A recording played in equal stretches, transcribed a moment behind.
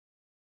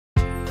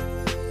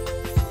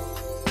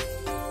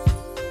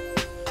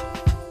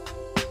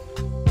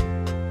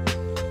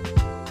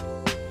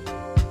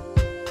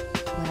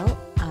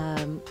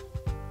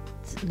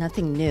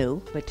nothing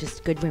new, but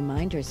just good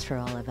reminders for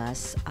all of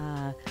us.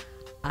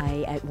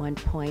 I, at one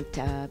point,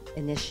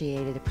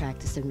 initiated a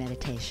practice of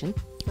meditation,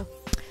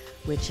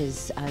 which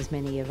is, as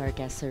many of our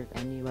guests are,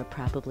 and you are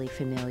probably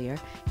familiar,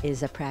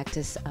 is a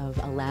practice of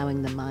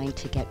allowing the mind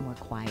to get more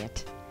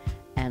quiet.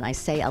 And I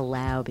say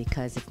allow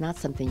because it's not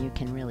something you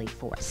can really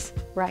force.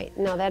 Right.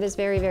 No, that is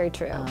very, very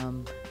true.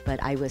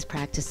 But I was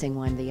practicing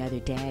one the other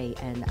day,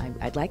 and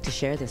I'd like to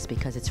share this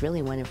because it's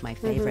really one of my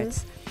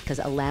favorites, because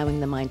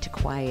allowing the mind to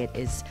quiet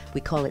is, we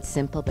call it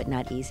simple but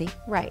not easy.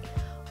 Right.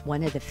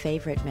 One of the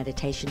favorite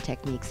meditation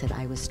techniques that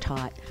I was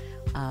taught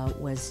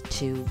was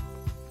to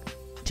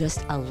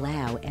just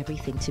allow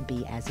everything to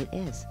be as it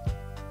is.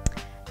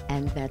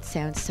 And that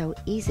sounds so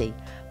easy,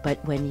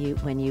 but when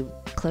you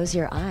close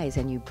your eyes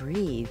and you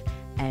breathe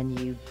and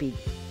you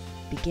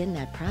begin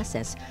that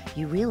process,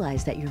 you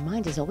realize that your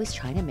mind is always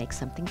trying to make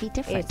something be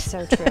different. It's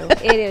so true.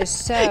 It is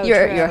so true.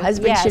 Your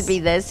husband should be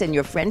this, and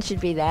your friend should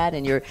be that,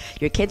 and your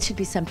kids should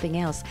be something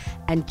else.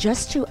 And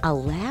just to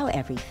allow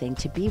everything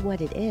to be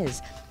what it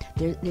is,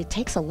 it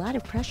takes a lot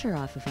of pressure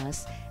off of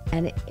us,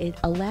 and it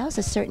allows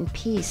a certain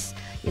peace.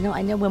 You know,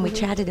 I know when we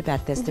chatted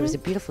about this, there was a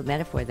beautiful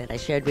metaphor that I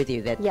shared with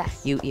you that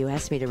you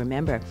asked me to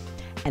remember,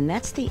 and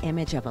that's the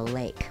image of a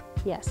lake.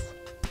 Yes.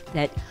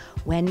 That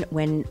when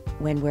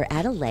we're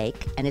at a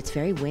lake and it's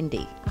very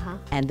windy,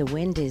 and the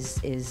wind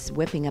is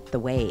whipping up the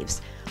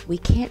waves, we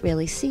can't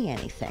really see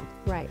anything.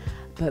 Right.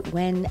 But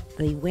when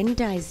the wind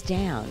dies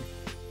down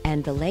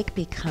and the lake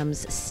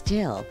becomes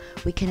still,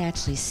 we can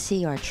actually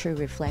see our true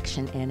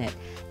reflection in it.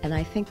 And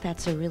I think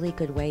that's a really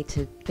good way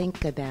to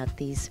think about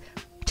these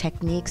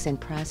techniques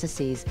and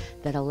processes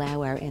that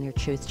allow our inner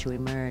truth to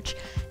emerge.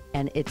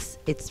 And it's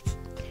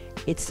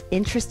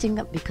interesting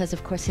because,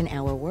 of course, in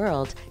our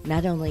world,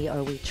 not only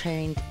are we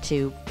trained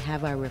to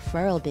have our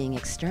referral being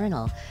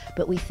external,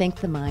 but we think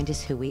the mind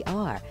is who we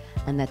are,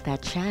 and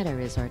that chatter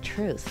is our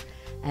truth.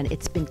 And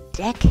it's been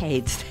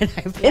decades that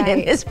I've been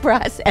in this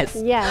process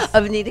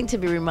of needing to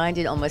be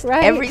reminded almost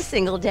every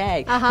single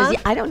day. Because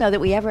I don't know that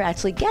we ever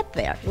actually get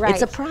there. Right.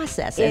 It's a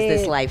process, as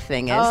this life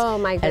thing is. Oh,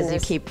 my goodness. As you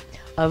keep,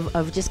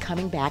 of just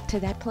coming back to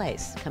that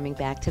place, coming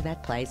back to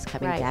that place,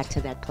 coming back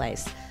to that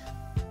place.